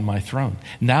back on my throne.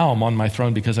 Now I'm on my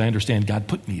throne because I understand God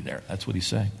put me there. That's what he's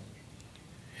saying.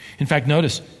 In fact,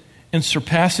 notice, and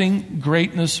surpassing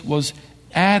greatness was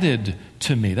added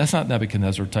to me. That's not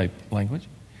Nebuchadnezzar type language.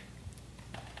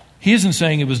 He isn't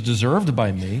saying it was deserved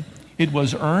by me. It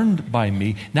was earned by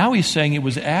me. Now he's saying it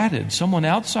was added. Someone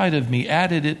outside of me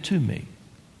added it to me.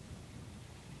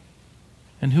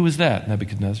 And who is that,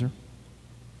 Nebuchadnezzar?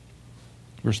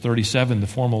 Verse 37, the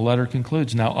formal letter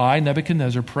concludes, Now I,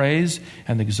 Nebuchadnezzar, praise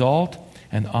and exalt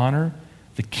and honor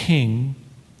the King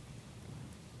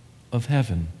of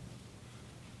heaven.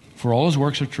 For all his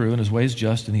works are true and his ways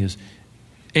just, and he is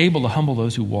able to humble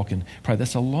those who walk in pride.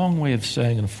 That's a long way of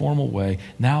saying, in a formal way,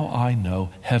 now I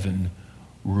know heaven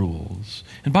rules.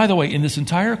 And by the way, in this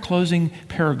entire closing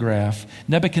paragraph,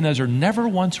 Nebuchadnezzar never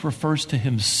once refers to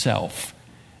himself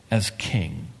as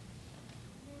king.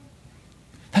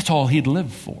 That's all he'd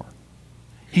lived for.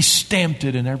 He stamped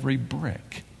it in every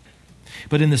brick.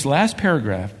 But in this last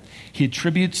paragraph, he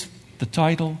attributes the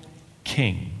title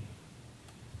king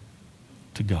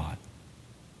to God.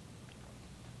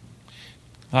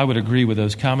 I would agree with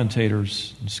those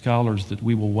commentators and scholars that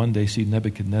we will one day see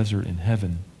Nebuchadnezzar in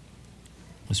heaven.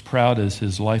 As proud as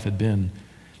his life had been,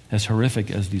 as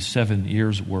horrific as these 7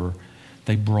 years were,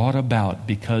 they brought about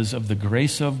because of the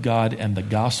grace of God and the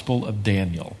gospel of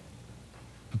Daniel,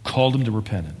 who called him to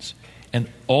repentance, an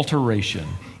alteration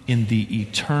in the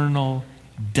eternal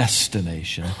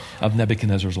destination of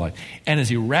Nebuchadnezzar's life. And as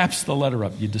he wraps the letter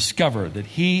up, you discover that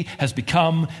he has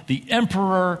become the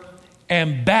emperor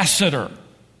ambassador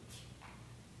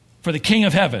for the King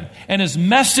of heaven. And his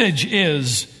message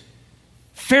is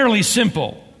fairly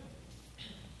simple.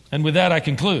 And with that I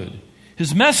conclude.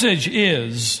 His message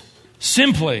is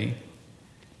simply,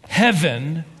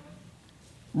 heaven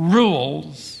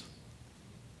rules,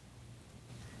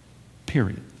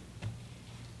 period.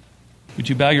 Would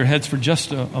you bow your heads for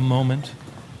just a moment?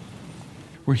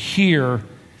 We're here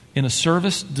in a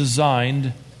service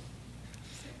designed,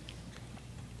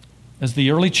 as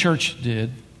the early church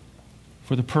did,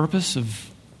 for the purpose of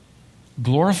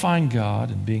glorifying God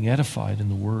and being edified in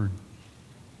the Word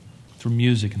through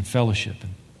music and fellowship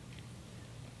and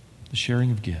the sharing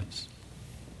of gifts.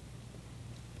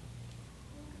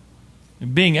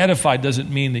 And being edified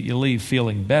doesn't mean that you leave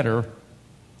feeling better.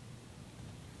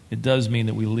 It does mean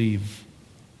that we leave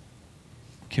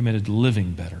committed to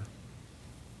living better.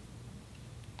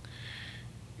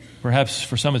 Perhaps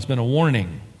for some it's been a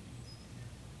warning.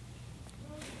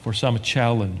 For some a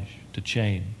challenge to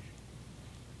change.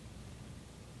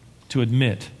 To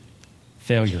admit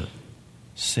failure,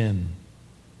 sin.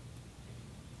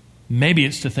 Maybe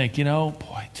it's to think,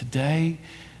 boy, today,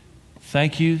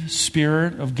 thank you,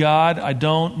 Spirit of God, I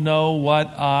don't know what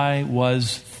I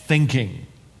was thinking,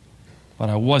 but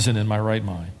I wasn't in my right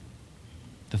mind.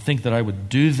 To think that I would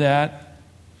do that,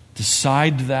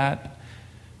 decide that,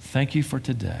 thank you for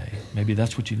today. Maybe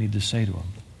that's what you need to say to him.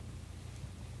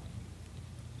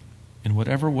 In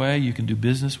whatever way you can do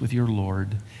business with your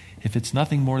Lord, if it's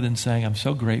nothing more than saying, I'm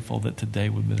so grateful that today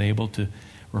we've been able to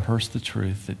rehearse the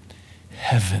truth that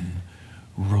heaven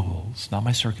rules, not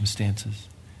my circumstances,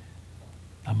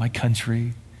 not my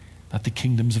country, not the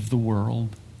kingdoms of the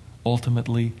world.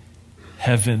 Ultimately,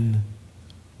 heaven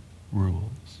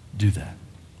rules. Do that.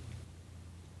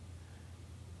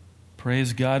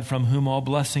 Praise God from whom all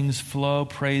blessings flow.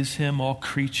 Praise Him, all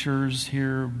creatures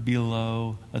here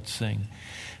below. Let's sing.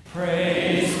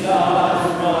 Praise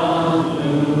God from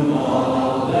whom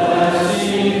all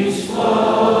blessings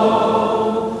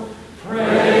flow.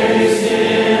 Praise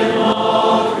Him,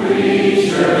 all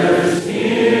creatures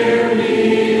here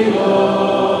below.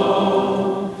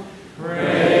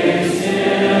 Praise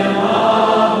Him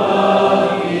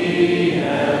above the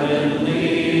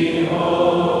heavenly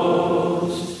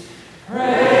hosts.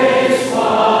 Praise